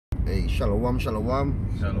Hey, shalom,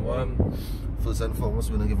 shalom. Shalom. First and foremost,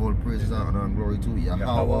 we're going to give all praises, honor, and glory to Yahweh,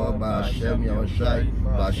 Ba'ashem, Yahushai,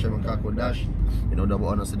 Ba'ashem, Kakodash. You know, double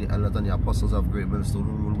honors to the elders and the apostles of great millstone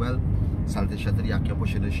who rule well. Salutation to the Akia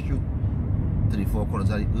pushing the street, to the four corners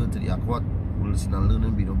of the earth, to the Akwat, who listen and learn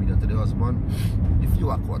and be obedient to the husband. If you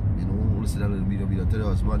Akwat, you know, who listen and learn and be obedient to the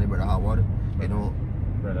husband, Brother Howard, you know.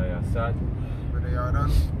 Brother Yassad. You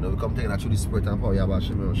know, we come taking that through the spirit and power, Yahweh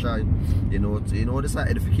Shai. You know, this is an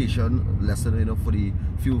edification lesson, you know, for the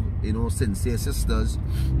few, you know, sincere sisters,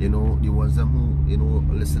 you know, the ones them who, you know,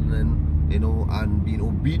 listening, you know, and being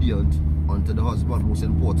obedient unto the husband, most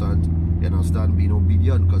important. You understand, being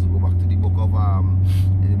obedient, because we go back to the book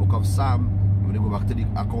of Psalm, when we go back to the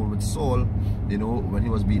account with Saul, you know, when he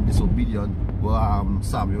was being disobedient, well,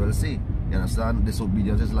 Samuel say, you understand,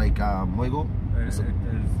 disobedience is like, where you go? It is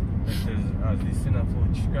as the sin of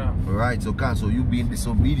witchcraft. Right, so you being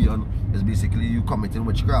disobedient is basically you committing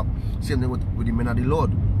witchcraft. Same thing with the men of the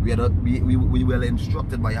Lord. We were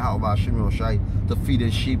instructed by Yahweh Shai to feed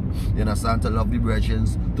the sheep, you understand, to love the brethren,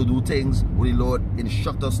 to do things what the Lord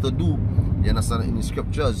instruct us to do, you understand, in the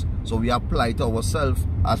scriptures. So we apply to ourselves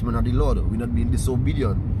as men of the Lord. We're not being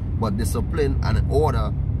disobedient, but discipline and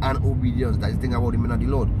order and obedience. That's the thing about the men of the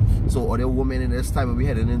Lord. So other women in this time, we're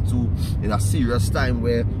heading into a serious time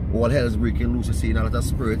where all hell is breaking loose. You're seeing a lot of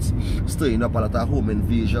spirits stirring up, a lot of home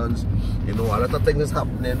invasions, you know, a lot of things is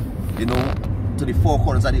happening, you know, to the four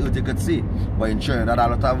corners of the earth, you could see. But ensuring that a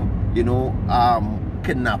lot of, you know,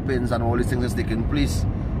 kidnappings and all these things is taking place.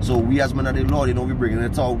 So we as men of the Lord, you know, we're bringing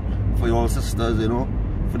it out for your sisters, you know,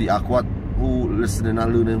 for the Akwat who listening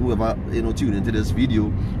and learning, whoever, you know, tune into this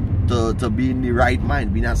video, to be in the right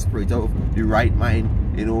mind, being that spirit of the right mind,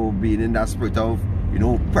 you know, being in that spirit of, you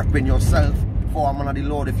know, prepping yourself for a man of the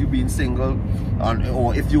Lord if you're being single,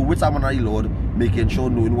 or if you're with a man of the Lord, making sure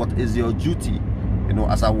knowing what is your duty, you know,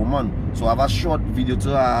 as a woman. So I have a short video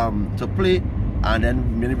to play, and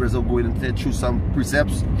then many brothers will go into through some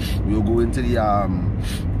precepts. We'll go into the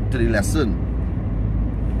lesson,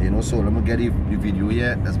 you know. So let me get the video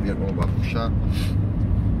here. Let's get over shot.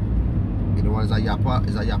 You know what is a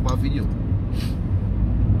Yapa video.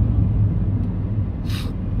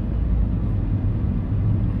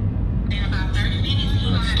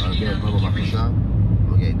 I'll get it back to shop.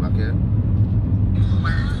 I'll get it back here.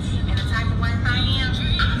 But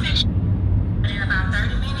in about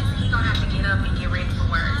 30 minutes, he's gonna have to get up and get ready for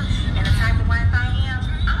work. And the type of wife I am,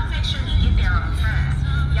 I'm gonna make sure he get there on time.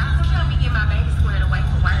 Y'all can help me get my baby squared away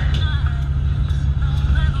for work.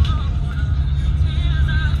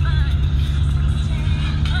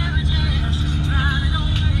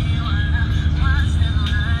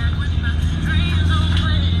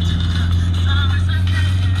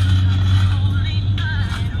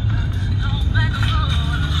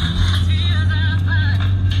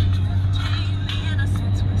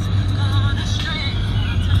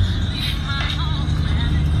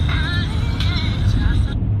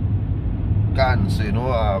 So you know,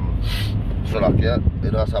 so like yeah,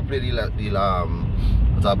 you know, as I play the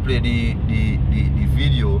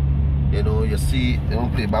video, you know, you see, you know,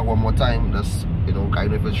 play it back one more time. That's, you know,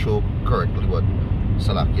 kind of if it show correctly, but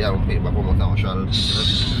so like yeah, I'm play it back one more time. They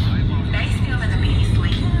still in the baby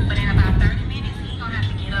sleep, but in about 30 minutes, he's gonna have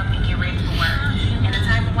to get up and get ready for work. And the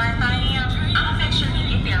type of wife I am, I'm gonna make sure he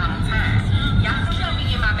get there on time. Y'all can help me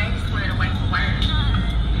get my baby squared away for work.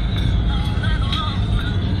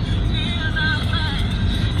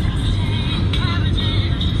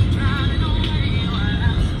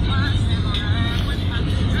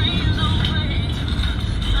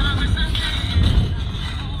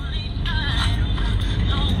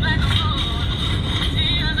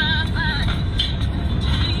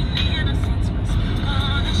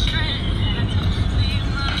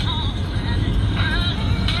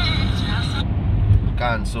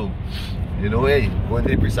 So, you know, hey, going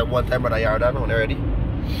to the precept one time, but I heard that one already.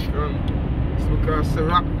 It's because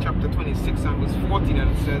Sirach chapter 26 and verse 14,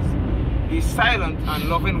 and it says, "A silent and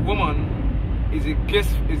loving woman is a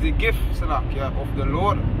gift, Sirach, yeah, of the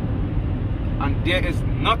Lord, and there is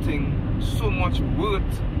nothing so much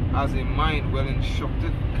worth as a mind well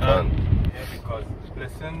instructed." Yeah, because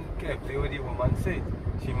listen carefully what the woman said.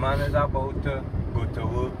 She man is about to go to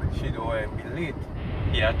work, she don't want to be late.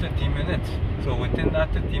 He had 30 minutes. So within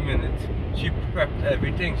that 30 minutes, she prepped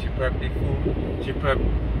everything. She prepped the food, she prepped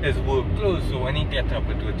his work clothes. So when he get up,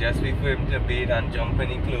 it would just be for him to bathe and jump in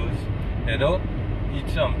his clothes, you know, eat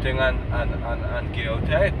something and get out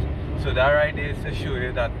of it. So that right there is to show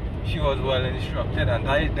you that she was well instructed, and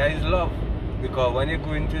that is love. Because when you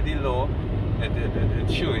go into the law,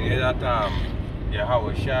 it's showing you that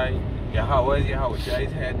Yahweh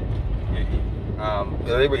Shai's head,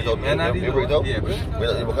 Let me break it out. men are the You break it Lord. out? Yeah, break it out.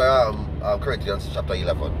 In the book of Corinthians chapter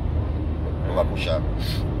 11. Over Pusha.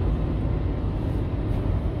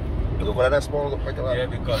 You go for the next one, Yeah,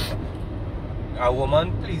 because a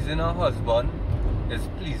woman pleasing her husband is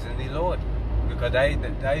pleasing the Lord. Because that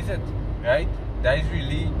is it, right? That is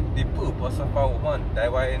really the purpose of a woman.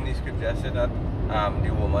 That's why in the scripture said that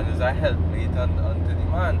the woman is a helpmate unto the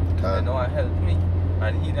man. You know, a helpmate.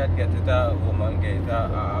 And he that getteth a woman get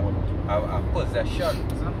a possession,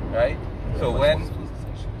 right? So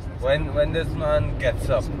when this man gets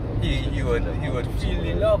up, he would feel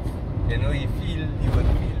the love. You know, he would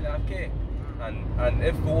feel okay. And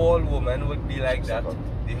if all women would be like that,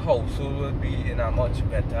 the household would be in a much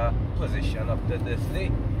better position up to this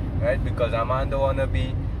day, right? Because a man don't want to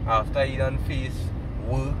be, after he done face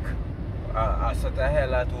work, a sort of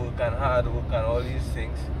hell at work and hard work and all these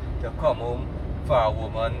things, to come home for a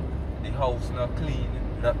woman, the house not clean,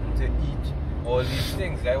 nothing to eat, all these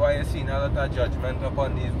things. That's why you're seeing a lot of judgment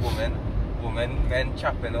upon these men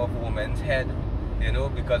chopping off women's head, you know,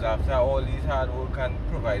 because after all these hard work and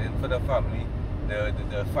providing for the family, they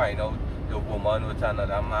find out the woman with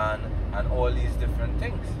another man and all these different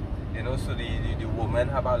things, you know. So the women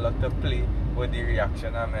have a lot to play with the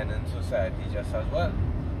reaction of men in society just as well,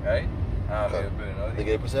 right? You know, the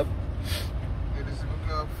gay percent? It is the book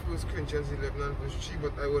of 1 Corinthians 11 and verse 3.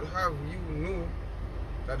 But I would have you know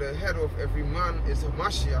that the head of every man is a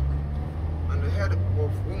Mashiach, and the head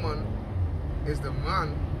of woman is the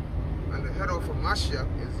man, and the head of a Mashiach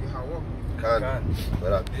is Yahweh.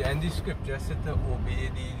 And the scripture said to obey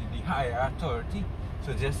the higher authority.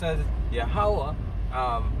 So just as Yahweh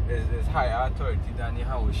is higher authority than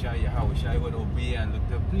Yahushua would obey and look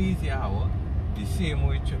to please Yahweh, the same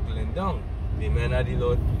way trickling down. The men of the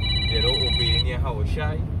Lord, you know, obeying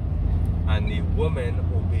Yahushua, and the women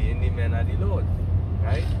obeying the men of the Lord,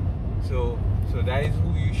 right? So that is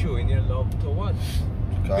who you showing your love towards.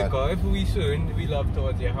 Because if we showing we love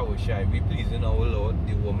towards Yahushua, we pleasing our Lord.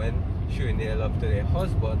 The women showing their love to their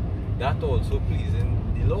husband, that also pleasing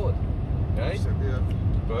the Lord, right?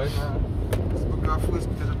 Right. This book of 1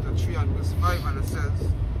 Peter chapter 3 and verse 5, and it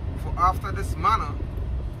says, for after this manner,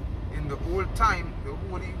 in the old time, the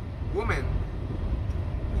holy women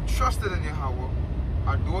who trusted in Yahweh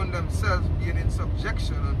adorned themselves, being in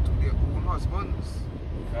subjection unto their own husbands.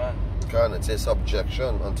 It says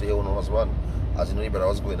subjection unto your own husband. As you know, your brother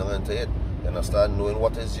was going on into it. You understand? Knowing who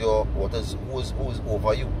is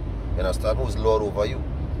over you. You understand? Who is Lord over you.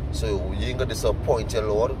 So you ain't gonna disappoint your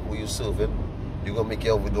Lord who you serving. You're gonna make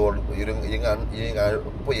your Lord, you ain't gonna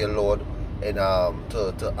put your Lord in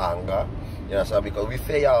to anger. You understand? Because we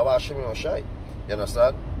fear Yahweh Hashem Shai. You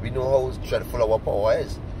understand? We know how dreadful our power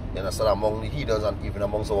is. You understand? Among the heathens and even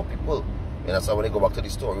amongst our people. You understand? When they go back to the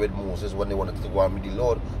story with Moses, when they wanted to go and meet the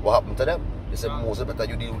Lord, what happened to them? They said, Moses, better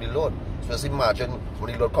you deal with the Lord. So just imagine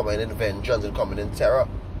when the Lord coming in vengeance and coming in terror.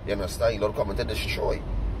 You understand? The Lord coming to destroy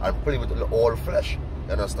and play with all flesh.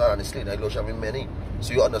 You understand? And the slain, the Lord shall be many.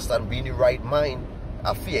 So you understand, being in the right mind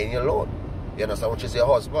and fearing your Lord. You understand? Which is your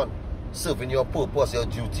husband. Serving your purpose, your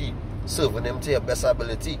duty. Serving him to your best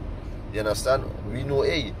ability. You understand? We know,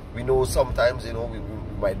 we know sometimes, you know, we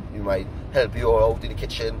might help you all out in the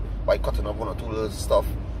kitchen by cutting up one or two little stuff.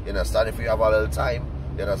 You understand? If you have a little time,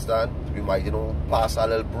 you understand? We might, you know, pass a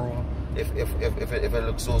little broom if it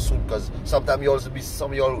looks so soon. Because sometimes you also be,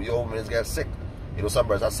 some of your women get sick. You know, some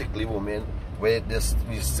brothers are sickly women where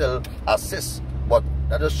we still assist. But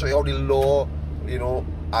that just show you how the law, you know,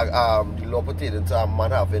 the law pertaining to a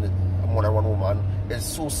man having more than one woman is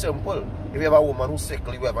so simple. If you have a woman who's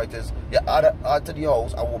sickly, whoever it is, you add to the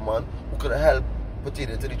house a woman who could help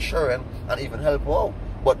pertaining to the children and even help her out.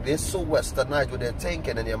 But they're so westernized with their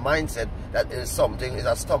thinking and their mindset that is something is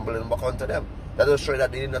a stumbling block onto them. That will show you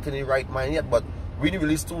that they're not in the right mind yet. But we need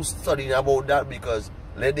really still studying about that, because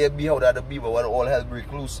let there be how that be, but when all hell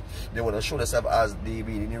break loose, they want to show themselves as they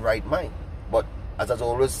be in the right mind. But as I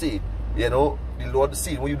always say, you know, the Lord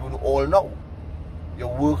see what you do all now.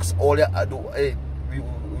 Your works, all you do, hey,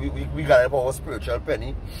 we got up our spiritual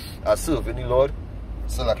penny serving the Lord.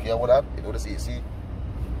 So like you with that, you know, this AC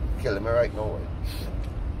killing me right now.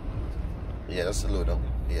 Yeah, that's slow down.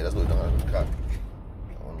 Yeah, that's slow down.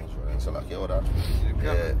 So like you with that.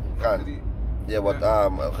 Yeah, can't. Yeah, but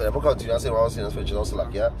I'm gonna continue and say what I was saying, especially also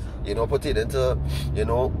like, yeah, you know, put it into, you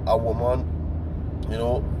know, a woman, you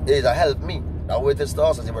know, is a help me. That way it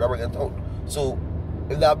starts and say, but I bring it out. So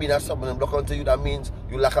if that being that something block onto you, that means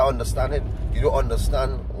you lack of understanding. You don't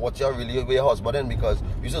understand what you're really with your husband in, because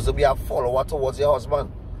you're supposed to be a follower towards your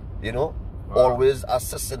husband. You know? Wow. Always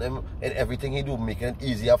assisting him in everything he do, making it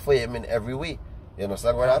easier for him in every way. You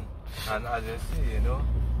understand what that? And as you see, you know,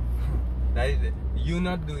 You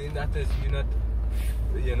not doing that is you not,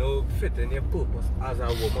 you know, fitting your purpose as a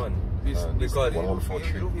woman. Because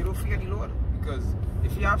you don't fear the Lord. Because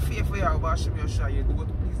if you have fear for Yahweh Hashem Yeshua, you do what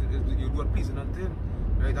pleasing unto him.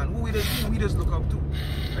 Right? And who we just look up to?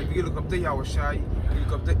 Right? We look up to Yahweh Shai, we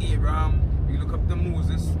look up to Abraham, we look up to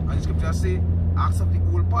Moses, and the scripture say, acts of the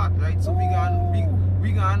old part, right? So we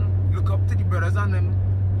can look up to the brothers and them,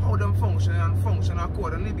 how them function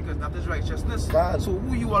accordingly, because that is righteousness. God. So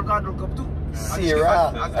who you all God look up to?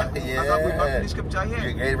 Sarah. As I go back to the scripture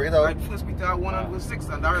here, right? 1 Peter 1 and verse 6,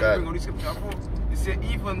 and that bring out the scripture for. They say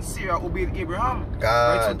even Sarah obeyed Abraham.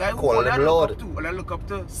 God, right? So that call them Lord. I look up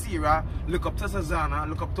to Sarah, look up to Susanna,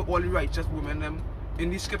 look up to all the righteous women them in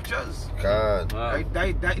the scriptures. God. Right?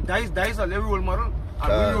 That is a role model.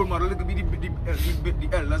 And the role model could be the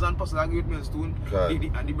elders and apostles at Great Millstone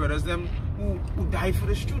and the brothers them who died for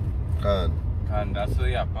the truth. God. And that's why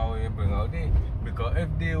you power you bring out there. Because if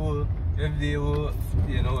they were,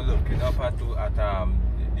 you know, looking up at the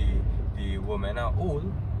women are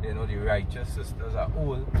old, you know, the righteous sisters are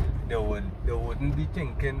old, they wouldn't be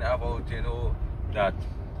thinking about, you know, that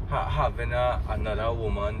having another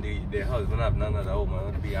woman, the husband having another woman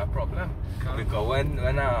would be a problem. Because when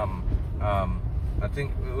I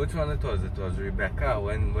think, which one it was? It was Rebecca,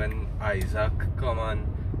 when Isaac come and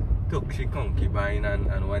took she concubine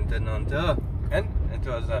and went in onto her. And it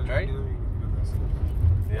was that, right?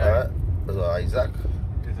 Yeah. It was Isaac.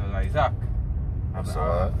 It was Isaac.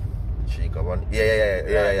 So, she come on.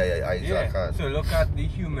 Yeah, Isaac. Yeah. So look at the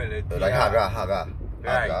humility. Like Hagar.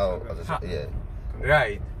 Right. Yeah.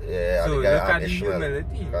 Right. Yeah. So look at the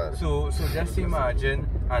humility. So just imagine,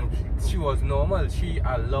 and she was normal. She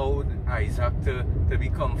allowed Isaac to be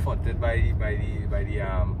comforted by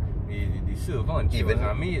the servant. She was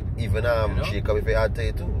a maid. Even you know? Jacob, if he had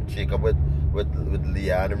to too. Jacob with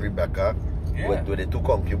Leah and Rebecca, with the two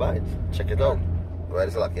concubines. Check it out. Right,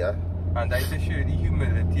 it's like, yeah. And that to show the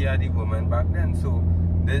humility of the woman back then. So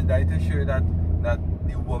that to show that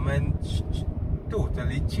the woman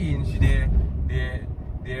totally changed their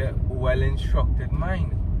well-instructed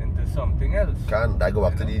mind into something else. Can I go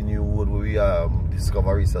back to the new word we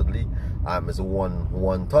discovered recently? It's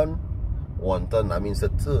one ton. One ton, that means to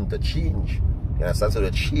turn, to change. You understand? So the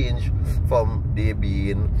change from they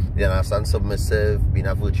being, you understand, submissive, being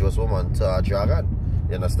a virtuous woman to a dragon.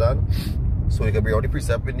 You understand? So you can bring out the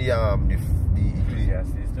precept in the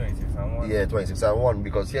Ecclesiastes 26:1. Yeah, 26:1,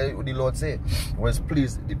 because here the Lord say, was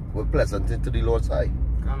pleased, was pleasant to the Lord's eye.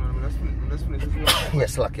 Let's finish this one.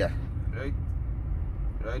 Yes, like, yeah.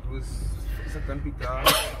 Right, was 2 Peter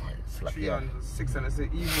 3 and 6, and it says,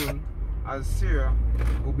 even as Sarah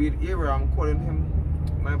obeyed Abraham, calling him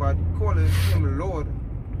Lord,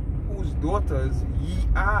 whose daughters ye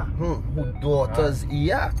are. Whose daughters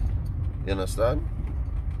ye are. You understand?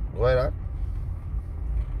 Why that?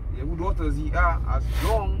 Yeah, whose daughters ye are, as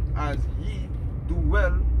long as ye do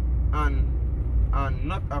well and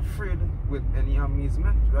not afraid with any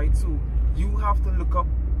amazement, right? So you have to look up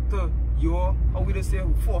to your, how we say,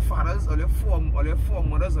 forefathers, or their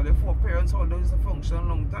foremothers, or their foreparents, how those function a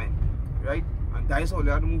long time, right? And that is how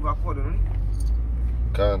they have to move accordingly.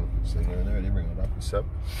 Can so you really bring it up precept.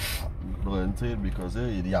 Go into it because the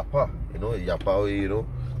yapa, you know,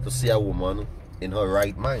 to see a woman in her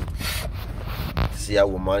right mind. To see a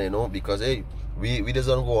woman, you know, because hey, we just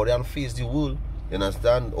don't go out there and face the world. You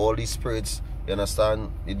understand? All these spirits, you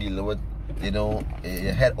understand, you dealing with, you know,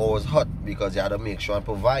 your head always hot because you have to make sure and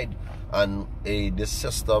provide. And this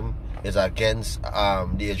system is against the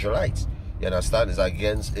Israelites. You understand? It's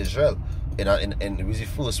against Israel. And it was the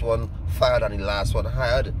first one fired and the last one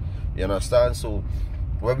hired. You understand? So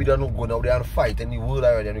when we don't go out there and fight in the world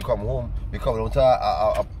already and we come home, we come home to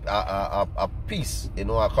a peace, you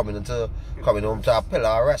know, coming home to a pillar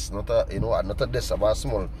of rest, not this about a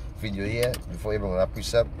small video here before you bring that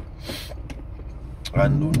precept.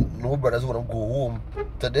 And no brothers want to go home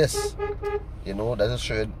to this. You know, that just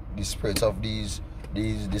show the spirits of this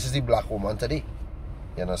is the black woman today.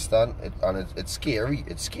 You understand? It's scary.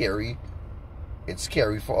 It's scary. It's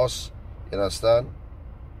scary for us. You understand?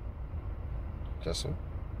 Just so.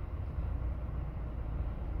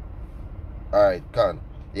 Alright, can.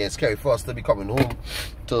 Yeah, it's scary for us to be coming home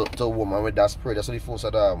to a woman with that spirit. That's what the first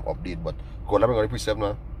update. But go on, let me go to the precept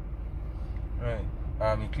now. Right.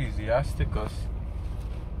 Ecclesiasticus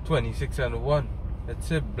 26:1. It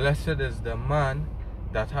says, blessed is the man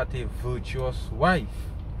that hath a virtuous wife,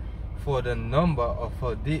 for the number of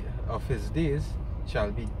his days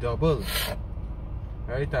shall be doubled.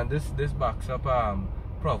 Right, and this backs up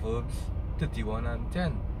Proverbs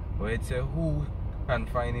 31:10, where it says, who can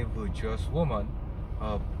find a virtuous woman?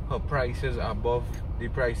 Her her price is above the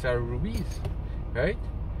price of rubies, right?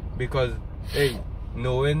 Because, hey,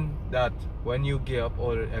 knowing that when you get up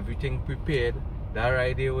or everything prepared, that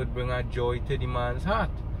right there would bring a joy to the man's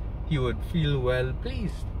heart. He would feel well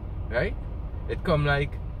pleased, right? It come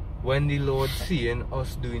like when the Lord seeing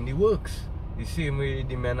us doing the works. The same way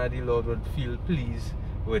the men of the Lord would feel pleased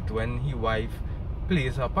with when his wife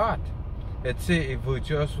plays her part. It say a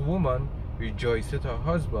virtuous woman rejoiceth her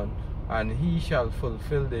husband, and he shall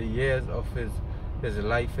fulfill the years of his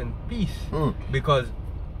life in peace. Because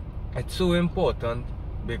it's so important,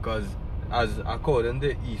 because as according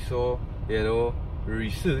to Esau, you know,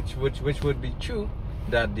 research, which would be true,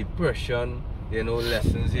 that depression, you know,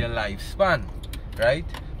 lessens your lifespan, right?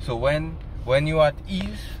 So when you're at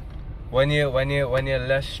ease, when you're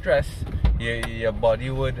less stressed, your body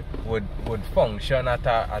would function at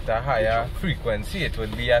a higher frequency. It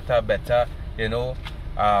would be at a better, you know,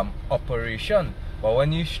 operation. But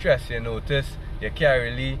when you stress, you notice you can't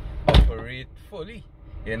really operate fully,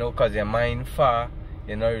 you know, because your mind far,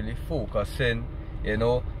 you're not really focusing, you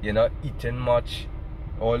know, you're not eating much,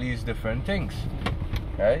 all these different things,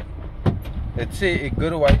 right? It say a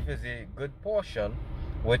good wife is a good portion,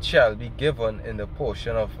 which shall be given in the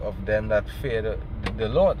portion of them that fear the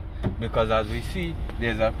Lord. Because as we see,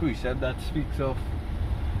 there's a precept that speaks of,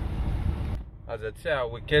 as it says, a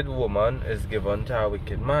wicked woman is given to a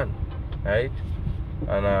wicked man, right?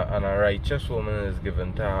 And a righteous woman is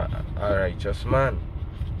given to a righteous man,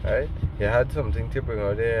 right? You had something to bring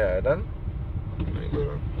out there, Adam?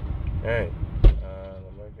 Alright. I'm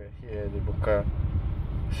going to hear the book of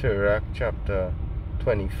Sirach chapter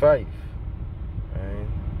 25. Right.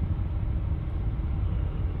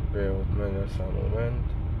 Bear with me just a moment.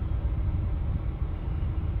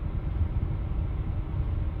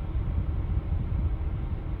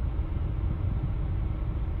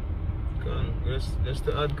 Just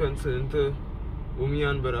to add concern to me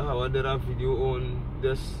and Brother Howard did a video on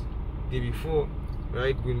this day before,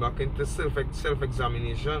 right? Going back into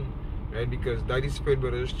self-examination, right? Because that is spread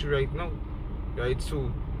brother is true right now, right?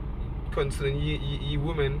 So concerning ye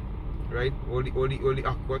women, right? All the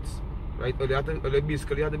aquats, right? All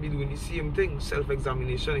basically have to be doing the same thing,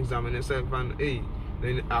 self-examination, examining yourself, and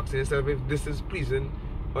then asking yourself if this is pleasing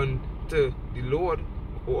unto the Lord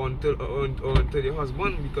or unto your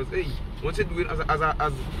husband. Because once you're doing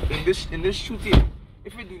as in this shooting,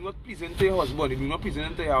 if you do not pleasing to your husband, you do not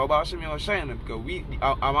pleasing to your Hashem or Shine, because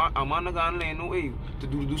a man not gonna learn no way to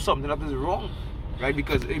do something that is wrong, right?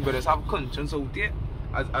 Because brothers have conscience out there,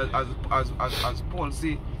 as Paul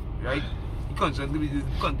say, right? The conscience is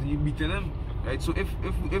continue beating him, right? So if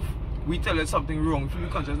we tell you something wrong, if you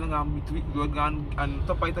conscience not gonna beat it, God and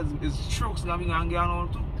top it is strokes gonna be gonna get on all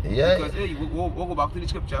too. Yeah. Because we'll go back to the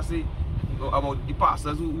scripture, say about the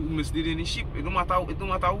pastors who misleading the sheep. It don't matter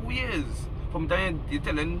who he is. From time you're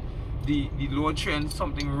telling the Lord trend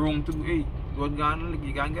something wrong to do, Lord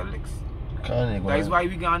you can't get licks. That is why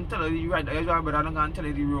we can't tell you right. That is why but I don't can't tell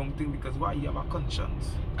you the wrong thing, because why? You have a conscience.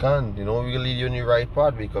 You know, we lead you in the right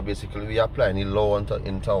path, because basically we are applying the law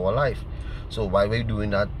into our life. So why we're doing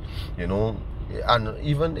that, you know, and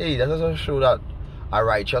even that doesn't show that a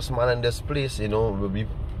righteous man in this place, you know, we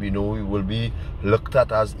will be looked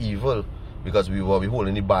at as evil, because we were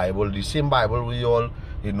holding the Bible, the same Bible we all,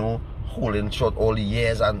 you know, holding short all the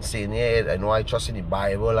years and saying, I know I trust in the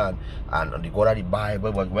Bible and the God of the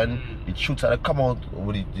Bible, but when the truth had come out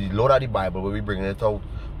with the Lord of the Bible, where we bringing it out,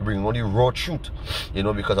 we bring on the raw truth, you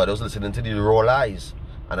know, because I was listening to the raw lies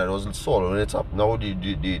and I was swallowing it up. Now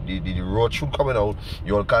the raw truth coming out,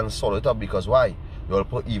 you all can't swallow it up, because why? You all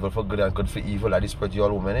put evil for good and good for evil. That is spread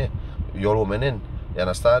your woman in. You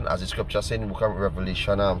understand? As the scripture says in the book of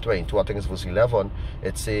Revelation 22, I think it's verse 11,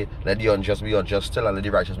 it say, let the unjust be unjust still, and let the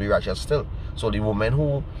righteous be righteous still. So the woman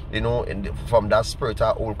who, you know, from that spirit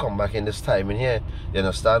will come back in this time in here, you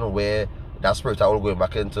understand, where that spirit will going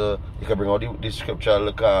back into, you can bring out the scripture,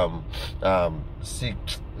 look, seek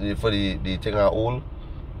for the thing all,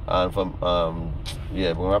 and from,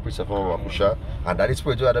 bring my precept from Wakusha, and that is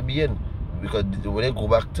spirit you have to be in. Because when they go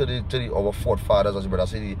back to our forefathers, as brother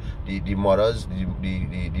say, the mothers,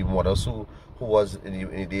 the mothers who was in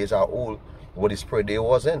the days are old, what the spirit they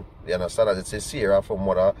was in. You understand? As it says Sarah for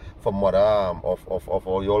mother of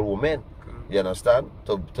all your women. You understand?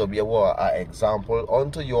 To be an example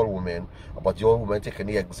unto your women, but your women taking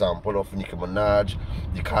the example of Nicki Minaj,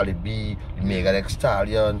 the Cardi B, the Megan Thee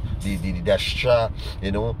Stallion, the Destra,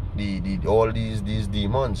 you know, the all these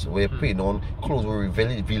demons were putting on clothes, were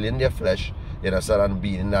revealing their flesh, you understand, and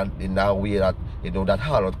being in that way that, you know, that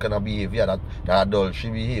harlot kind of behavior, that adultery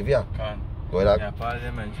behavior. Go ahead. Yeah,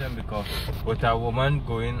 Pastor mentioned because with a woman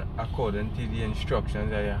going according to the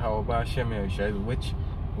instructions of Yahweh Hashem Yahushua, which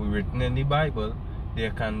we written in the Bible,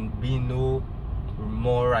 there can be no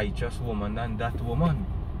more righteous woman than that woman,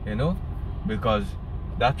 you know, because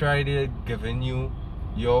that right there giving you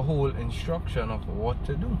your whole instruction of what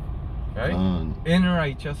to do, right? In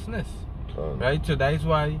righteousness, right? So that is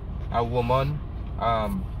why a woman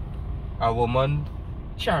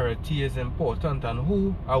charity is important, and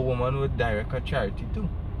who a woman would direct a charity to?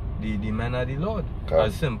 The men of the Lord.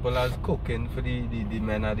 As simple as cooking for the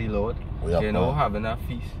men of the Lord, you know, having a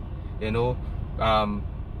feast, you know,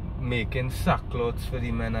 making sackcloths for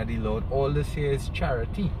the men of the Lord. All this here is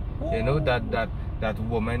charity, you know, that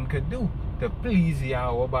woman could do to please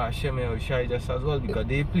Yahweh Hashem Yahushua just as well, because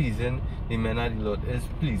they pleasing the men of the Lord is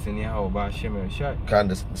pleasing Yahweh Hashem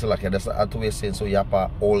Yahushua. So like that's what we're saying. So Yapa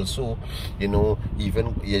also, you know,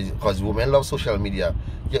 even because women love social media.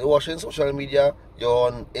 You're watching social media, you're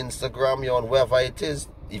on Instagram, you're on wherever it is.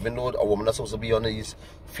 Even though a woman is supposed to be on these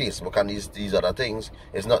Facebook and these other things,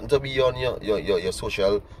 it's nothing to be on your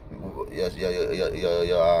social,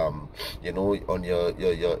 you know, on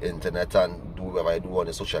your internet and do whatever I do on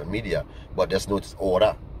the social media. But there's no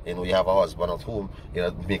order. You know, you have a husband at home, you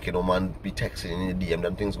know, making a man be texting in the DM,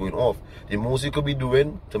 them things going off. The most you could be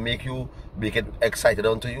doing to make it excited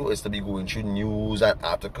onto you is to be going through news and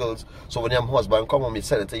articles. So when your husband come home, he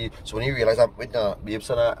send it to you. So when you realize that, wait now, babe,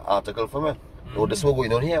 send an article for me. No, this is what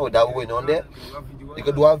going on here, what that going on there. You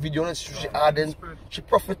could do a video and she adding, she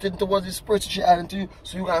profiting towards the spirit, she adding to you.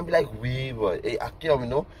 So you can be like, wait, boy, hey, I can't, you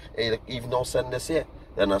know, hey, like, even now send this here.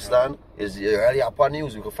 You understand? It's really upon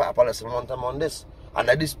news. You can fight upon lesson one time on this. And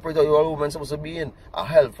that this spirit of your woman supposed to be in a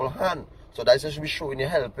helpful hand. So that's what should be showing you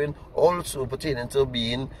helping, also pertaining to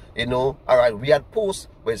being, you know, alright, we had posts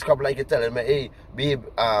where it's come like you're telling me, hey, babe,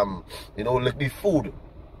 you know, look the food,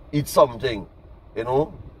 eat something, you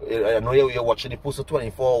know. I know you're watching the post for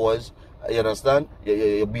 24 hours, you understand?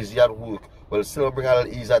 You're busy at work. Well, still bring a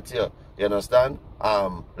little ease at you, you understand?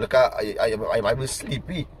 Look, I might be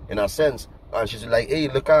sleepy in a sense. And she's like, hey,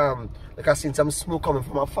 look, I seen some smoke coming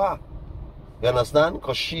from afar. You understand?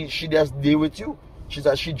 Because she just deal with you.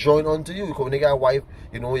 She join on to you. Because when you get a wife,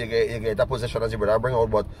 you know, you get that possession as your brother bring out,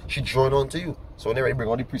 but she join on to you. So whenever you bring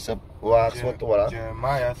out the precept,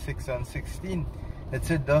 Jeremiah 6:16. It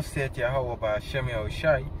said, thus saith Yahweh Hashem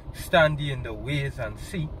Yahushua, stand ye in the ways and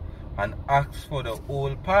see, and ask for the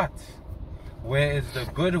old paths. Where is the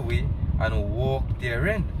good way, and walk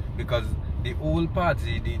therein? Because the old paths,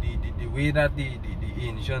 the way that the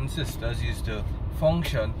ancient sisters used to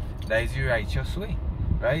function, that is the righteous way,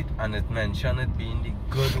 right? And it mentioned it being the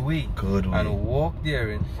good way. And walk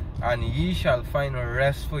therein, and ye shall find a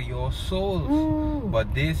rest for your souls.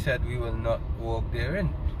 But they said, we will not walk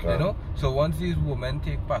therein. You know, so once these women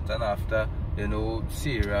take pattern after, you know,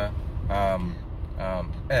 Sarah,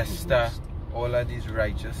 Esther, all of these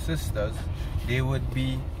righteous sisters, they would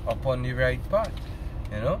be upon the right path.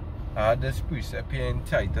 You know, I had this precept here in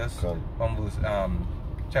Titus, from verse,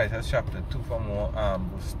 Titus chapter 2 from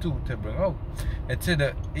verse 2 to bring out. It said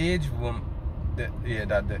the aged woman, let me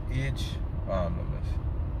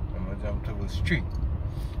jump to verse 3.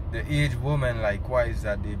 The aged woman likewise,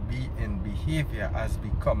 that they be in behavior as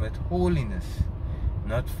becometh holiness,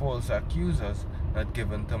 not false accusers, not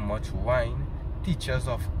given to much wine, teachers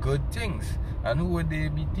of good things. And who would they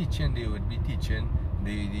be teaching? They would be teaching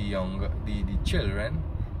the children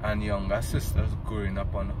and younger sisters growing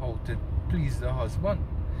up on how to please the husband,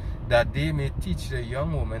 that they may teach the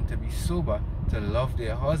young women to be sober, to love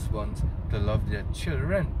their husbands, to love their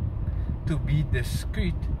children, to be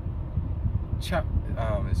discreet,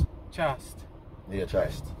 chaste,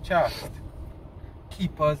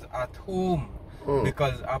 keepers at home.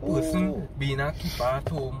 Because a person being a keeper at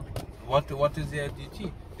home, what is their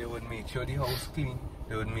duty? They would make sure the house clean,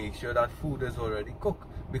 they would make sure that food is already cooked,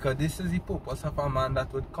 because this is the purpose of a man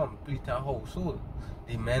that would complete a household.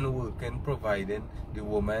 The men working, providing, the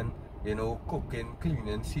woman, you know, cooking,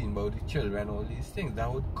 cleaning, seeing about the children, all these things,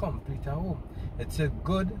 that would complete a home. It's a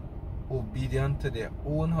good obedient to their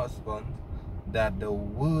own husband, that the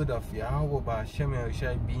word of Yahweh Hashem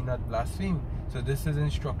Yahushua be not blasphemed. So this is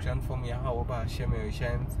instruction from Yahweh Hashem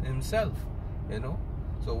Yahushua himself, you know.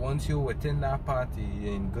 So once you're within that party,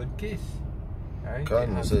 you're in good case, right?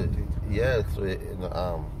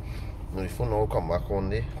 If you now come back on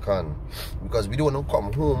there, because we don't want to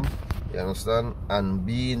come home, you understand, and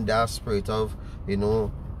be in that spirit of, you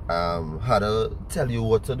know, how to tell you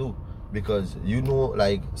what to do, because you know,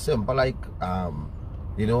 like simple, like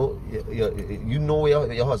you know, you know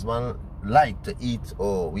your husband like to eat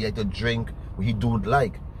or we like to drink what he don't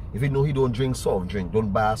like. If you know he don't drink soft drink,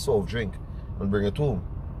 don't buy a soft drink. and bring it home.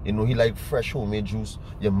 You know he like fresh homemade juice,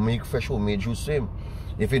 you make fresh homemade juice for him.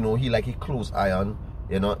 If you know he like he close iron,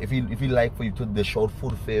 you know, if he like for you to dish out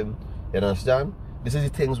food for him, you understand? This is the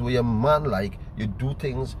things where your man like, you do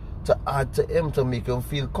things to add to him, to make him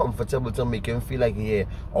feel comfortable, to make him feel like, yeah,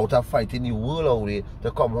 out of fighting the world out there,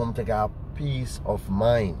 to come home to get a peace of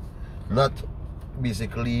mind. Not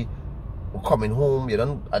basically coming home, you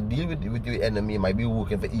don't deal with your enemy, might be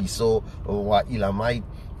working for Esau or Elamite,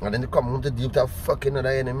 and then they come home to deal with a fucking other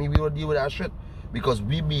enemy. We don't deal with that shit. Because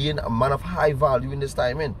we being a man of high value in this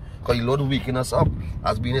time, because the Lord waking us up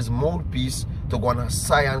as being his mouthpiece to go and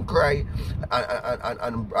sigh and cry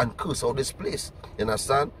and curse out this place. You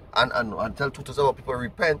understand? And tell 2,000 people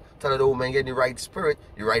repent, tell the woman get the right spirit,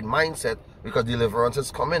 the right mindset, because deliverance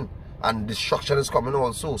is coming and destruction is coming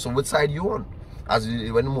also. So which side you on? As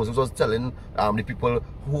when Moses was telling the people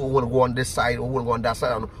who want to go on this side or who want to go on that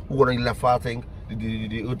side and who want to the left, I think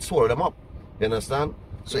they would swallow them up. You understand?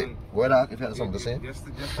 So, what if you had something to say? Just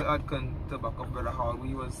to add to back up Brother Hall, what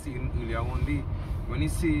he was saying earlier one day, when he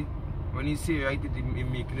say right, that he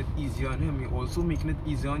making it easier on him, he also making it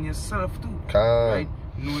easier on yourself too. Right?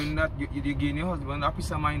 Knowing that you gain your husband a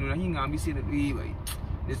peace of mind, and he gonna be saying that, hey, right,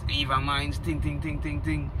 this evil minds, thing,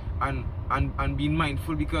 and being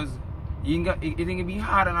mindful, because you ain't got, it ain't be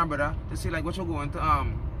hard on our brother to say like what you going to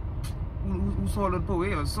who sold it power,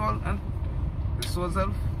 your soul and the soul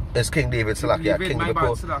self. It's King David Salak, yeah. King David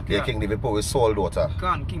Poe is Saul's daughter.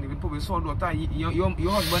 King David Poe is Saul's daughter.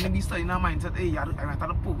 Your husband be studying her mindset, hey, I got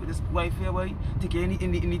to Poe with this wife here, boy. Take care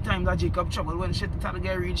in the time that Jacob trouble when shit started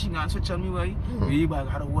getting rich, she gonna switch on me, boy. Hey, boy, I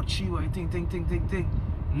gotta watch you, boy. Think.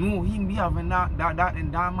 No, he be having that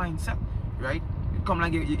mindset, right? It come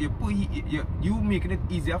like you making it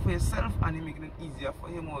easier for yourself and you making it easier for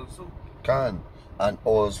him also. And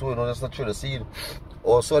also, you know, that's not true to see.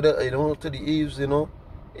 Also, you know, to the eaves, you know.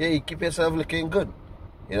 Yeah, you keep yourself looking good.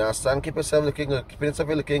 You understand? Keep yourself looking good. Keeping yourself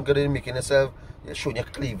looking good and making yourself, showing your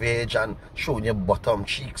cleavage and showing your bottom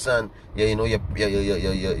cheeks and you know your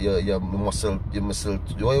muscle, what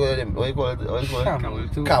you call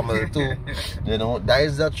it? Camel too. You know, that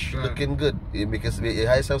is that looking good. Because you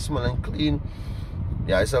have yourself smelling clean.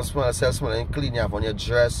 You have yourself smelling clean. You have on your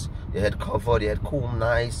dress, your head covered, your head combed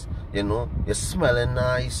nice. You know, you're smelling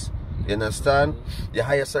nice. You understand? You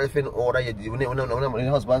have yourself in order. When your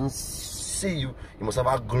husband see you, you must have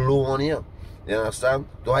a glow on you. You understand?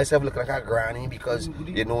 Don't have yourself look like a granny because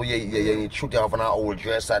you know you shoot you off on an old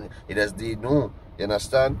dress and it does the no. You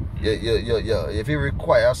understand? If you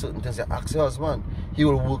require certain things, you ask your husband. He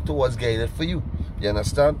will work towards getting it for you. You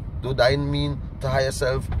understand? Though that didn't mean to have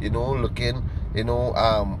yourself, you know, looking, you know,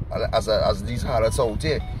 as these harlots out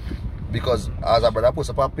here. Because as a brother puts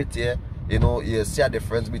up a picture, you know, you see a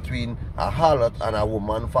difference between a harlot and a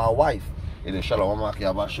woman for a wife. You know, Shalom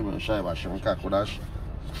Makia Bashim and Shai Bashim Kakodash.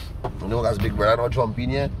 You know, as big brother not jump in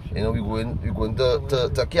here, you know, we're going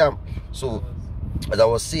to camp. So as I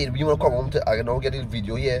was saying, we want to come home to I don't get this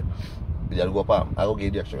video here. I'll go up, I'll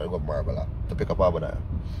get the extra, I'll go up Marbella to pick up our banana.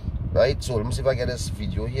 Right? So let me see if I get this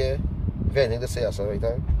video here. If you have anything to say, right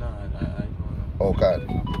time? No, I don't. Okay.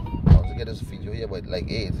 I want to get this video here, but like,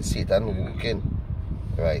 hey, it's Satan working.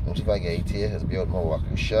 Right, let me see if I get it here. It's beyond my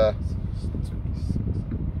Wakusha.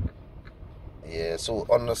 Yeah, so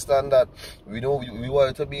understand that we know we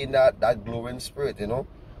want to be in that glowing spirit, you know.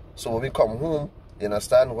 So when we come home, you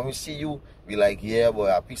understand, when we see you, we like, yeah,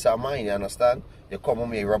 boy, a peace of mind, you understand? You come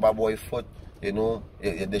home, you rub a boy foot, you know,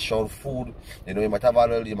 you dish out food, you know, you might have a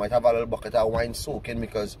little bucket of wine soaking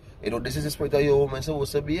because, you know, this is the spirit of your woman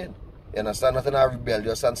supposed to be in. You understand? Nothing I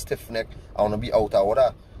rebellious and stiff neck. I want to be out of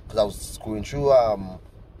order. Because I was going through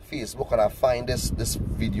Facebook and I find this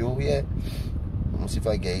video here. Let me see if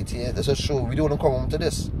I get it here. This is a show. We don't want to come home to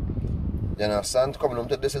this. You understand? Coming home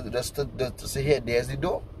to this is just to say, here, there's the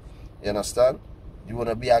door. You understand? You want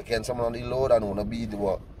to be against someone on the Lord and want to be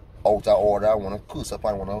out of order, want to curse up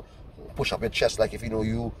and want to push up your chest like if you know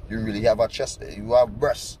you really have a chest, you have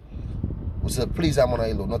breasts. We say, please, I'm on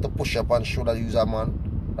the Lord, not to push up and show that you're a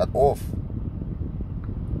man. That off.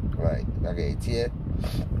 Right, I get it here.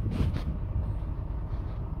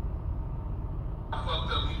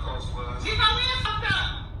 You know we is fucked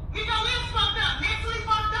up. You know we is fucked up. Mentally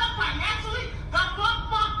fucked up. Financially, the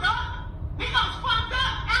fucked up. Niggas fucked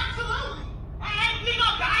up. Absolutely. And nigga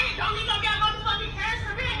dying. Don't nigga get motherfucking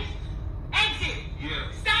cancer, bitch. Exit. Yeah.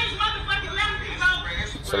 Stage motherfucking left,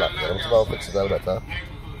 nigga. So like, I'm about to fix it all better.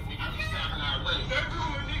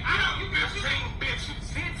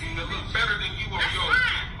 Better than you on your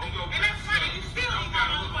and that's fine. You still ain't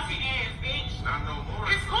got motherfucking ass, bitch. Not no more.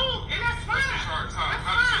 It's cool, and that's fine. That's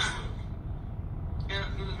fine.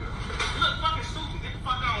 Look, fucking stupid. Get the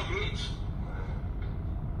fuck on, bitch.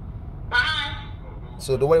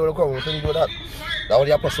 So the way we come, we can do that. That's what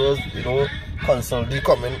the apostles, you know, constantly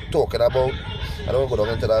coming, talking about. I don't go down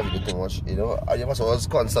into that video too much, you know. The apostles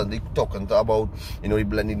constantly talking about, you know, the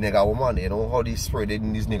blended nigga woman, you know, how they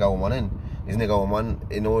spreading this nigga woman in. This nigga woman,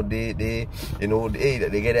 you know, they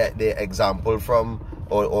get the example from,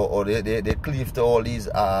 or they cleave to all these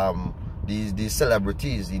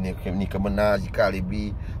celebrities, Nicki Minaj, Cardi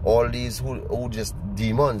B, all these who just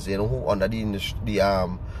demons, you know, who under the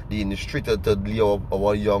street to lead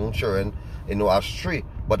our young children, you know, astray.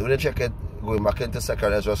 But when you check it, going back into 2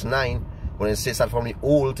 Ezra 9, when it says that from the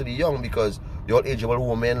old to the young, because the old ageable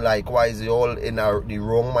women likewise, they all in the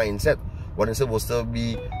wrong mindset. When it's supposed to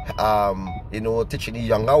be, you know, teaching the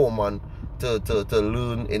younger woman to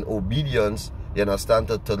learn in obedience, you understand,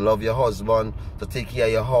 to love your husband, to take care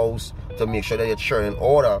of your house, to make sure that your children in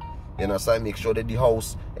order, you understand, make sure that the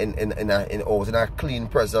house in a clean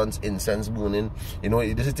presence, incense burning, you know,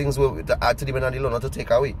 these are things to add to the men and the Lord, not to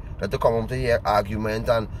take away, not to come home to hear argument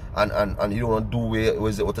and you don't want to do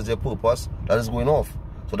what is your purpose, that is going off.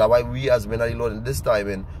 So that's why we as men and the Lord in this time,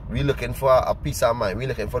 and we looking for a peace of mind, we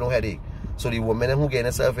looking for no headache. So the women who get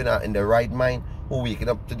themselves in the right mind, who waking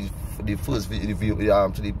up to the first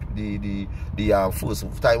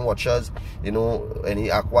first time watchers, you know, any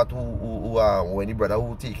aquat who any brother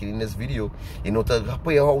who taking in this video, you know, to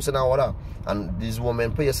put your house in order, and these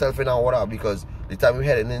women put yourself in order, because the time we're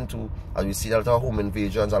heading into, as we see a lot of home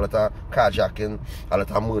invasions, a lot of carjacking, a lot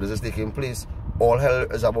of murders is taking place. All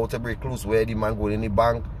hell is about to break loose, where the man going in the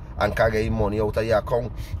bank and can't get money out of your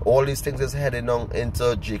account. All these things is heading on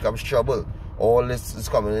into Jacob's trouble. All this is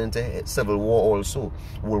coming into civil war also.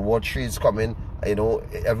 World War III is coming. You know,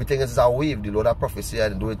 everything is a wave. The Lord of prophecy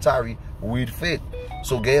and do it tarry with faith.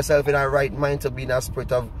 So get yourself in a right mind to be in a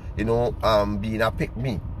spirit of, you know, being a pick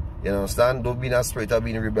me. You understand? Don't be in a spirit of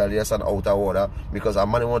being rebellious and out of order, because a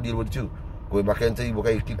man won't deal with you. Going back into the book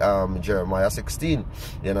of Jeremiah 16,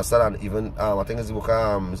 you understand? And even I think it's the book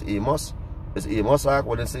of Amos. It's Amos, like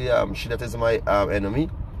when they say she that is my enemy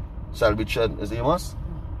shall be churned. Is Amos?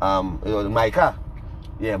 You know, Micah.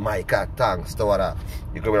 Yeah, Micah, thanks to that.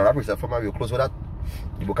 You can remember yourself from real close with that.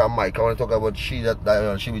 The book of Micah, when I talk about she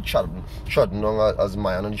that she be trodden on as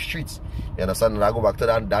man on the streets. You understand? And I go back to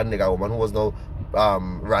that nigga woman who was now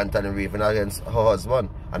ranting and raving against her husband.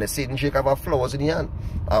 And the Satan shake have flowers in the hand.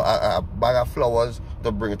 A bag of flowers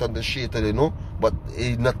to bring it on the shade, you know. But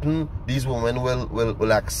nothing these women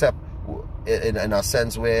will accept in a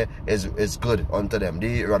sense where it's good unto them.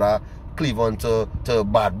 They rather cleave onto a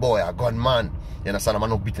bad boy, a gunman. You understand? A man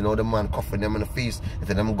who beating out the man, cuffing them in the face,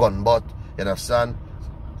 hitting them gun butt. You understand?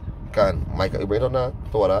 Can Micah, you bring it on that?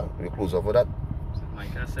 To that? We close off with that.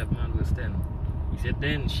 Micah 7 verse 10. He said,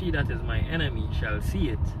 then she that is my enemy shall see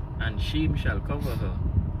it, and shame shall cover her,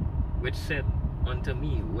 which said unto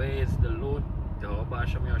me, where is the Lord, Jehovah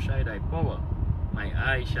Hashem Yahushai thy power? My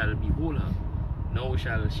eye shall behold her. Now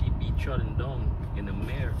shall she be trodden down in the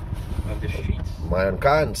mire of the streets. Man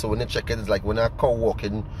can. So when you check it, it's like when a cow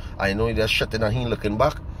walking, and you know there's shit and he looking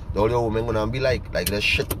back, the other woman gonna be like there's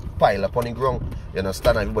shit pile up on the ground. You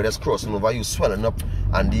understand? Everybody's crossing over you, swelling up,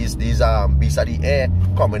 and these beasts of the air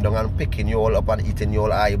coming down and picking you all up and eating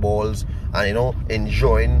your eyeballs, and you know,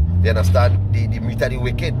 enjoying, you understand, the meat of the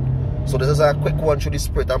wicked. So this is a quick one through the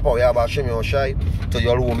spirit and power about Hashem Yahushai to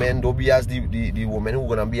your women. Don't be as the woman who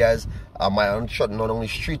gonna be as a man shutting on the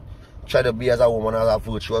street. Try to be as a woman, as a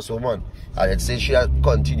virtuous woman. And it says she has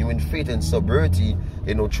continuing faith and sobriety,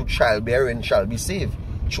 you know, through childbearing shall be saved.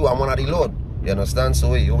 Through a man of the Lord. You understand?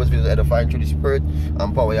 So you always be edifying through the spirit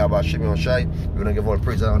and power about Hashem Yahushai. We're gonna give all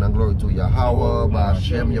praise and glory to Yahweh,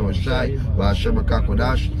 Hashem Yahushai, Hashem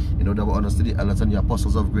Kakodash. You know, that we understand the elders and the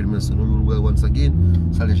apostles of great mercy. You know, well once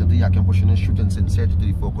again. Salvation to Yakim, pushing and shooting sincerity to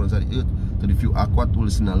the four corners of the earth, to the few aquat who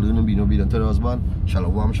listen and learn and be obedient to the husband.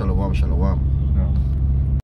 Shalom, shalom, shalom.